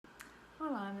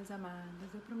Olá, meus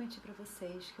amados. Eu prometi para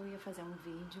vocês que eu ia fazer um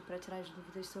vídeo para tirar as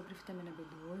dúvidas sobre vitamina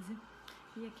B12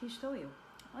 e aqui estou eu.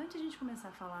 Antes de a gente começar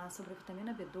a falar sobre a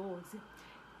vitamina B12, eu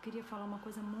queria falar uma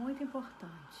coisa muito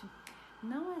importante.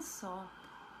 Não são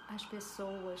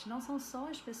só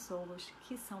as pessoas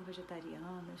que são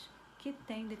vegetarianas que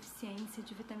têm deficiência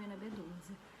de vitamina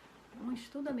B12. Um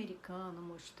estudo americano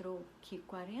mostrou que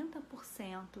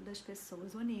 40% das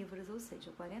pessoas onívoras, ou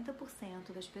seja,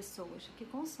 40% das pessoas que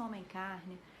consomem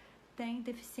carne, têm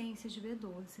deficiência de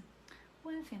B12.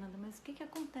 Ué, Fernanda, mas o que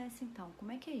acontece então?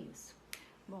 Como é que é isso?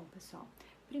 Bom, pessoal,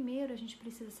 primeiro a gente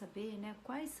precisa saber,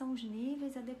 quais são os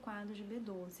níveis adequados de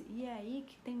B12. E é aí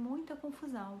que tem muita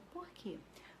confusão. Por quê?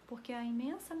 Porque a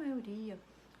imensa maioria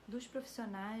dos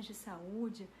profissionais de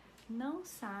saúde não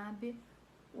sabe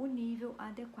o nível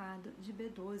adequado de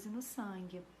B12 no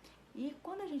sangue. E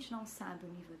quando a gente não sabe o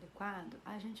nível adequado,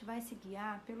 a gente vai se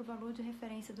guiar pelo valor de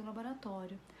referência do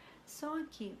laboratório. Só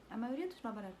que a maioria dos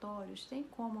laboratórios tem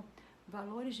como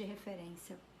valores de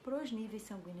referência para os níveis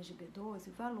sanguíneos de B12,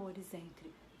 valores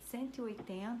entre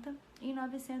 180 e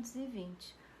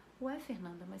 920. Ué,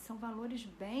 Fernanda, mas são valores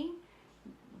bem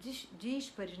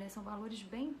díspares, São valores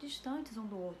bem distantes um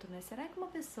do outro, Será que uma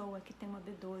pessoa que tem uma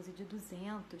B12 de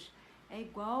 200 é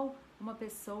igual uma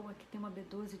pessoa que tem uma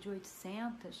B12 de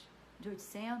 800?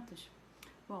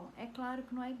 Bom, é claro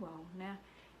que não é igual,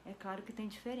 É claro que tem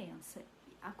diferença.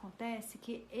 Acontece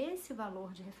que esse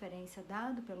valor de referência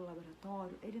dado pelo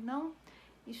laboratório, ele não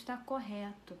está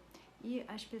correto. E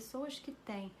as pessoas que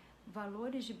têm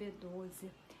valores de B12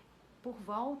 por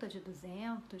volta de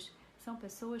 200, são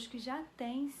pessoas que já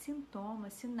têm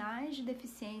sintomas, sinais de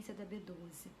deficiência da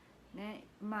B12,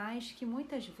 Mas que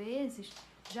muitas vezes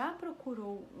já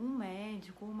procurou um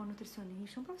médico, uma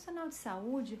nutricionista, um profissional de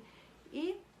saúde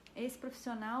e esse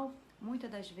profissional,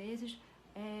 muitas das vezes,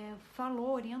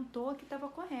 orientou que estava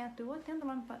correto. Eu atendo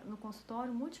lá no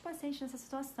consultório muitos pacientes nessa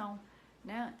situação,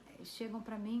 Chegam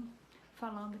para mim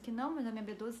falando que não, mas a minha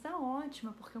B12 está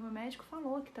ótima, porque o meu médico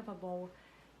falou que estava boa.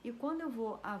 E quando eu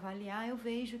vou avaliar, eu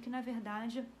vejo que, na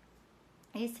verdade,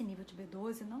 esse nível de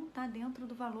B12 não está dentro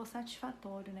do valor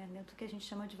satisfatório, Dentro do que a gente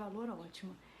chama de valor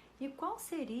ótimo. E qual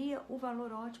seria o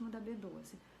valor ótimo da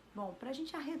B12? Bom, para a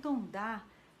gente arredondar,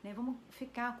 vamos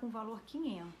ficar com o valor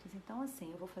 500. Então,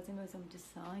 assim, eu vou fazer meu exame de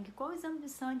sangue. Qual o exame de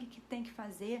sangue que tem que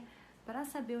fazer para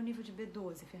saber o nível de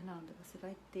B12, Fernanda? Você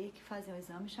vai ter que fazer um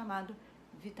exame chamado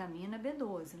vitamina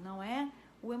B12. Não é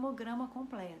o hemograma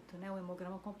completo, O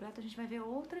hemograma completo a gente vai ver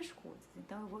outras coisas.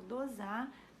 Então, eu vou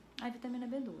dosar a vitamina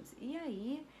B12. E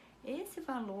aí, esse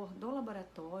valor do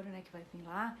laboratório, que vai vir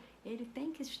lá, ele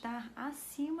tem que estar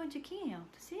acima de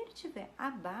 500. Se ele estiver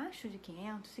abaixo de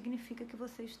 500, significa que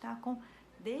você está com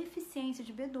deficiência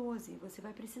de B12. Você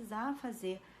vai precisar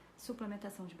fazer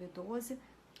suplementação de B12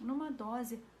 numa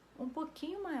dose um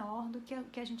pouquinho maior do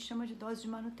que a gente chama de dose de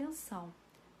manutenção,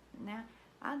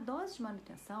 A dose de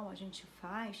manutenção a gente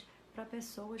faz para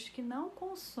pessoas que não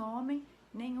consomem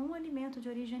nenhum alimento de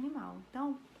origem animal.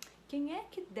 Então, quem é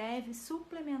que deve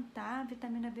suplementar a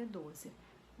vitamina B12?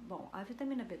 Bom, a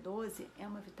vitamina B12 é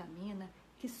uma vitamina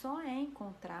que só é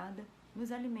encontrada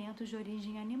nos alimentos de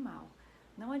origem animal.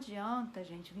 Não adianta a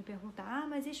gente vir perguntar,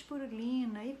 mas e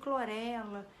espirulina, e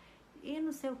clorela, e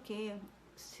não sei o quê.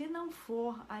 Se não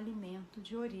for alimento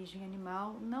de origem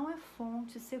animal, não é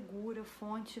fonte segura,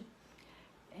 fonte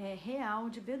real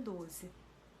de B12,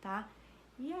 tá?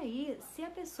 E aí, se a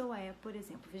pessoa é, por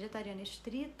exemplo, vegetariana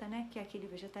estrita, que é aquele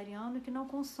vegetariano que não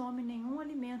consome nenhum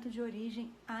alimento de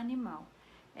origem animal,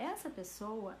 essa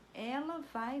pessoa, ela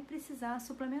vai precisar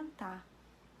suplementar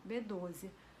B12.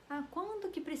 Ah,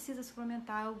 quando que precisa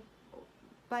suplementar? Eu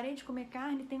parei de comer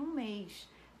carne tem um mês,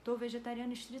 estou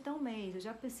vegetariana estrita há um mês, eu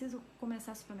já preciso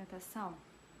começar a suplementação?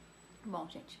 Bom,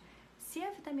 gente, se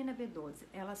a vitamina B12,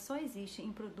 ela só existe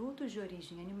em produtos de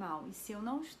origem animal, e se eu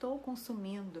não estou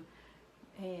consumindo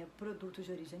produtos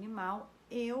de origem animal,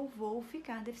 eu vou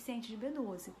ficar deficiente de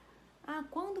B12. Ah,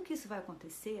 quando que isso vai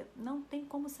acontecer? Não tem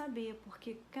como saber,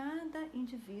 porque cada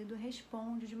indivíduo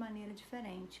responde de maneira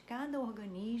diferente, cada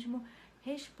organismo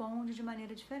responde de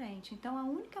maneira diferente. Então, a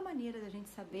única maneira da gente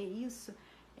saber isso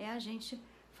é a gente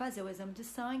fazer o exame de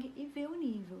sangue e ver o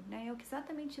nível, É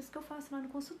exatamente isso que eu faço lá no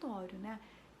consultório,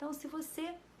 Então, se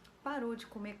você parou de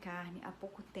comer carne há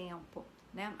pouco tempo,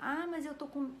 Ah, mas eu estou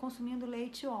consumindo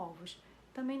leite e ovos.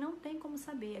 Também não tem como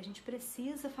saber. A gente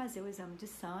precisa fazer o exame de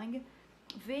sangue,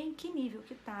 ver em que nível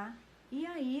que está, e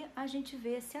aí a gente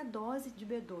vê se a dose de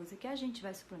B12 que a gente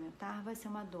vai suplementar vai ser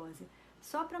uma dose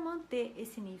só para manter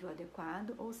esse nível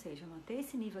adequado, ou seja, manter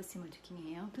esse nível acima de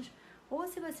 500, ou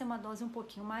se vai ser uma dose um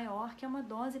pouquinho maior, que é uma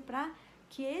dose para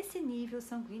que esse nível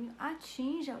sanguíneo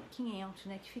atinja 500,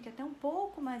 né? Que fique até um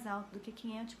pouco mais alto do que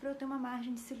 500 para eu ter uma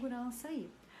margem de segurança aí.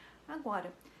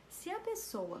 Agora, se a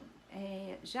pessoa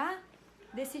já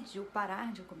decidiu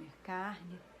parar de comer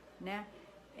carne, né?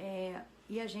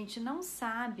 E a gente não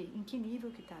sabe em que nível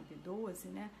que está a B12,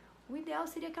 né? O ideal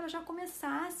seria que ela já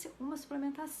começasse uma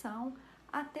suplementação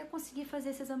até conseguir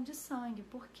fazer esse exame de sangue,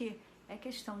 porque é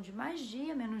questão de mais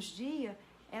dia, menos dia,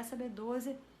 essa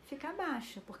B12 fica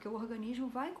baixa, porque o organismo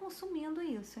vai consumindo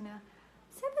isso, né?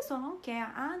 Se a pessoa não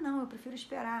quer, não, eu prefiro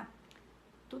esperar,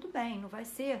 tudo bem, não vai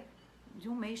ser de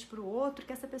um mês para o outro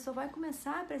que essa pessoa vai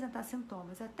começar a apresentar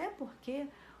sintomas, até porque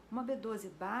uma B12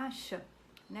 baixa,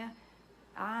 né?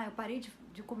 Eu parei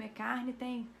de comer carne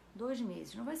tem 2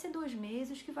 meses. Não vai ser 2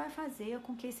 meses que vai fazer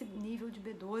com que esse nível de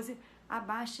B12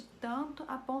 abaixe tanto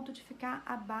a ponto de ficar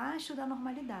abaixo da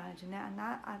normalidade, né?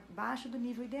 Abaixo do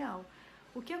nível ideal.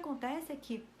 O que acontece é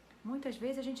que muitas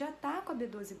vezes a gente já está com a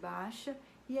B12 baixa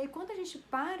e aí quando a gente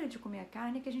para de comer a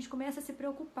carne é que a gente começa a se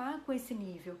preocupar com esse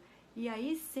nível. E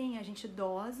aí sim a gente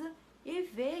dosa e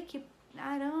vê que,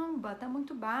 caramba, tá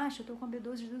muito baixo, eu tô com a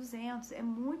B12 de 200, é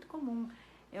muito comum.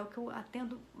 É o que eu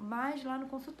atendo mais lá no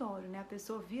consultório, né? A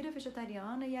pessoa vira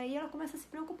vegetariana e aí ela começa a se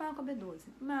preocupar com a B12.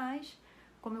 Mas,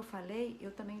 como eu falei,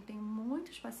 eu também tenho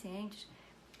muitos pacientes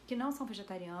que não são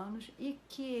vegetarianos e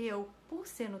que eu, por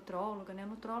ser nutróloga, né?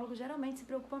 Nutrólogo geralmente se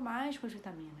preocupa mais com as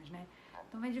vitaminas, né?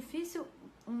 Então é difícil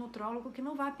um nutrólogo que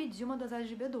não vá pedir uma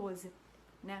dosagem de B12,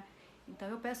 né? Então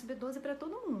eu peço B12 para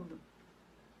todo mundo.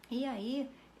 E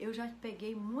aí eu já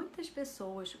peguei muitas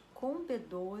pessoas com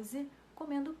B12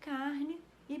 comendo carne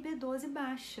e B12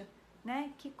 baixa,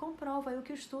 né? Que comprova aí o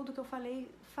que o estudo que eu falei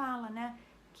fala, né?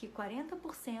 Que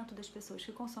 40% das pessoas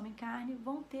que consomem carne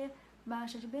vão ter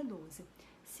baixa de B12.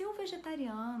 Se o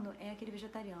vegetariano é aquele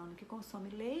vegetariano que consome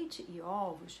leite e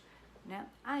ovos, né?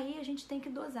 Aí a gente tem que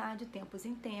dosar de tempos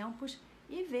em tempos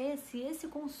e ver se esse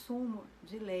consumo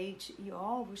de leite e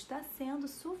ovos está sendo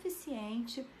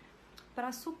suficiente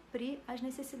para suprir as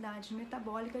necessidades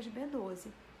metabólicas de B12.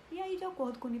 E aí, de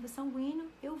acordo com o nível sanguíneo,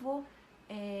 eu vou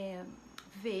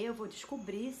eu vou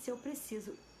descobrir se eu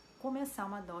preciso começar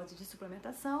uma dose de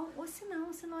suplementação ou se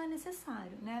não é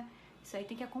necessário, né? Isso aí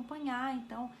tem que acompanhar.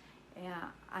 Então,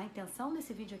 a intenção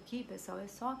desse vídeo aqui, pessoal, é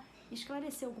só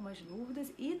esclarecer algumas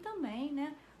dúvidas e também,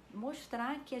 né,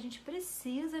 mostrar que a gente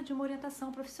precisa de uma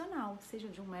orientação profissional, seja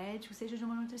de um médico, seja de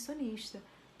uma nutricionista,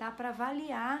 tá? Para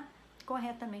avaliar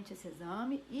corretamente esse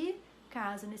exame e,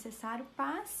 caso necessário,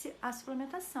 passe a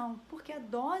suplementação, porque a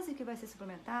dose que vai ser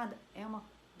suplementada é uma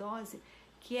dose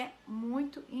que é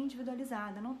muito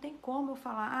individualizada. Não tem como eu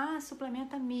falar,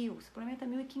 suplementa 1.000, suplementa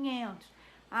 1.500,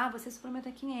 você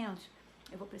suplementa 500.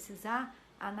 Eu vou precisar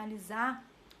analisar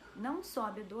não só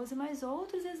a B12, mas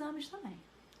outros exames também,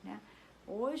 né?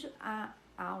 Hoje a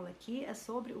aula aqui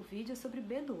o vídeo é sobre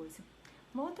B12.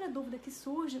 Uma outra dúvida que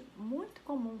surge muito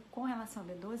comum com relação a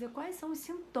B12 é quais são os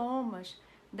sintomas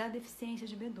da deficiência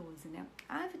de B12, né?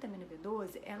 A vitamina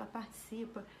B12, ela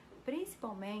participa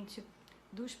principalmente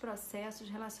dos processos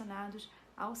relacionados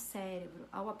ao cérebro,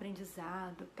 ao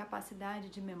aprendizado, capacidade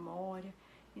de memória.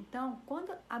 Então,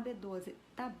 quando a B12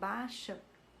 está baixa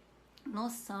no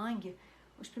sangue,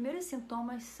 os primeiros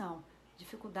sintomas são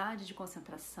dificuldade de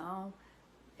concentração,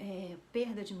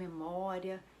 perda de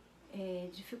memória,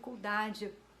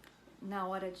 dificuldade na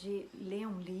hora de ler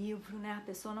um livro, né? A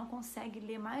pessoa não consegue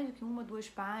ler mais do que 1 ou 2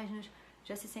 páginas,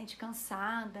 já se sente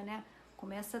cansada, né?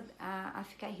 Começa a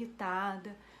ficar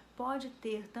irritada. Pode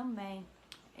ter também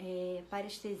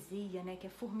parestesia, né? Que é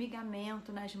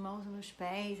formigamento nas mãos e nos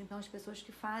pés. Então, as pessoas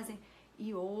que fazem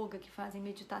yoga, que fazem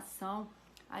meditação,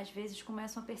 às vezes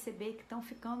começam a perceber que estão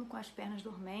ficando com as pernas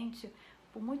dormentes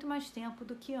por muito mais tempo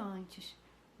do que antes,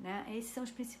 né? Esses são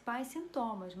os principais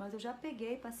sintomas, mas eu já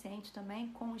peguei paciente também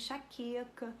com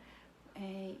enxaqueca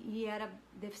e era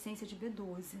deficiência de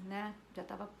B12, né?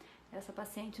 Essa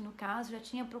paciente, no caso, já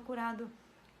tinha procurado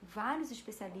vários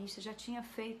especialistas, já tinha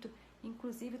feito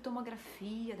inclusive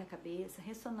tomografia da cabeça,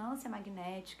 ressonância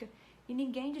magnética e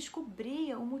ninguém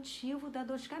descobria o motivo da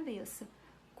dor de cabeça.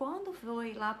 Quando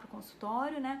foi lá para o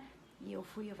consultório, né, e eu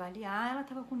fui avaliar, ela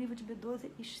estava com nível de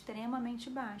B12 extremamente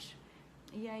baixo.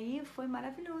 E aí foi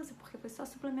maravilhoso, porque foi só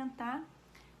suplementar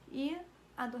e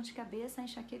a dor de cabeça, a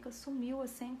enxaqueca sumiu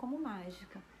assim como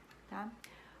mágica, tá?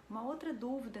 Uma outra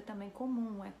dúvida também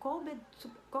comum é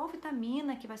qual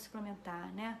vitamina que vai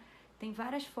suplementar, né? Tem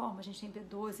várias formas, a gente tem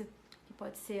B12 que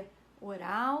pode ser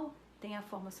oral, tem a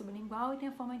forma sublingual e tem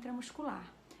a forma intramuscular.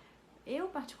 Eu,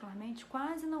 particularmente,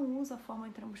 quase não uso a forma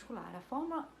intramuscular. A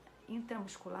forma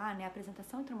intramuscular, né, a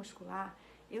apresentação intramuscular,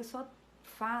 eu só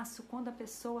faço quando a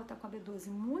pessoa está com a B12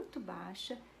 muito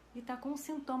baixa e está com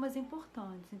sintomas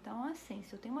importantes. Então, assim,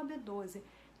 se eu tenho uma B12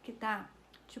 que está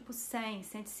tipo 100,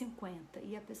 150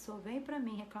 e a pessoa vem para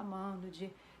mim reclamando de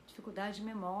dificuldade de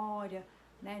memória,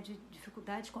 né, de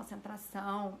dificuldade de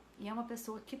concentração, e é uma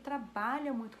pessoa que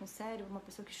trabalha muito com o cérebro, uma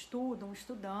pessoa que estuda, um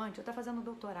estudante, ou está fazendo um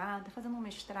doutorado, está fazendo um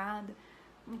mestrado,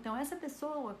 então essa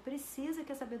pessoa precisa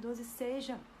que essa B12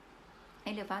 seja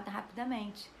elevada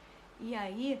rapidamente. E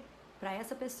aí, para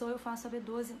essa pessoa eu faço a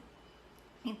B12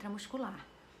 intramuscular,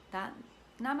 tá?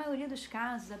 Na maioria dos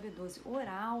casos, a B12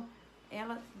 oral,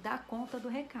 ela dá conta do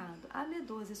recado. A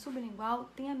B12 sublingual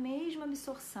tem a mesma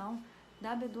absorção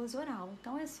da B12 oral.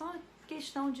 Então, é só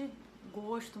questão de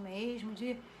gosto mesmo,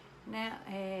 de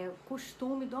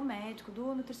costume do médico,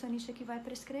 do nutricionista que vai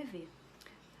prescrever,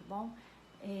 tá bom?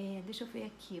 Deixa eu ver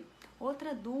aqui.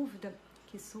 Outra dúvida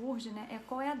que surge, né, é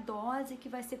qual é a dose que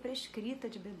vai ser prescrita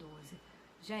de B12.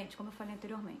 Gente, como eu falei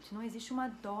anteriormente, não existe uma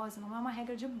dose, não é uma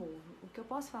regra de bolo. O que eu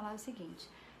posso falar é o seguinte: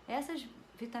 essas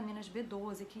vitaminas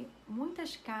B12 que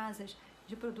muitas casas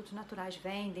de produtos naturais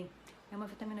vendem, é uma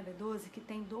vitamina B12 que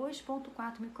tem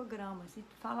 2,4 microgramas e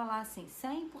fala lá assim,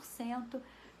 100%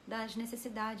 das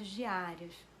necessidades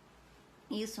diárias.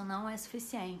 Isso não é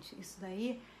suficiente, isso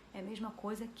daí é a mesma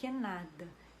coisa que nada.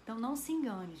 Então não se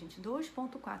engane, gente,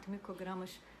 2,4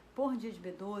 microgramas por dia de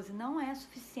B12 não é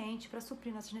suficiente para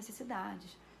suprir nossas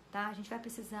necessidades, tá? A gente vai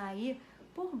precisar ir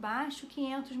por baixo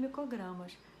 500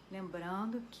 microgramas.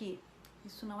 Lembrando que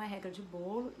isso não é regra de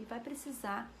bolo e vai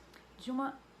precisar de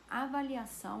uma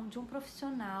avaliação de um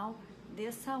profissional de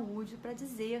saúde para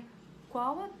dizer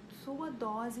qual a sua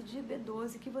dose de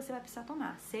B12 que você vai precisar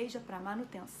tomar, seja para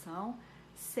manutenção,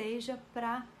 seja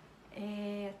para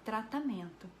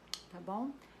tratamento, tá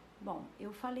bom? Bom,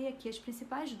 eu falei aqui as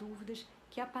principais dúvidas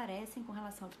que aparecem com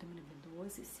relação à vitamina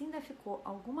B12. Se ainda ficou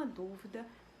alguma dúvida,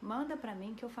 manda para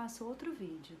mim que eu faço outro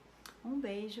vídeo. Um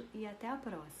beijo e até a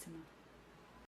próxima!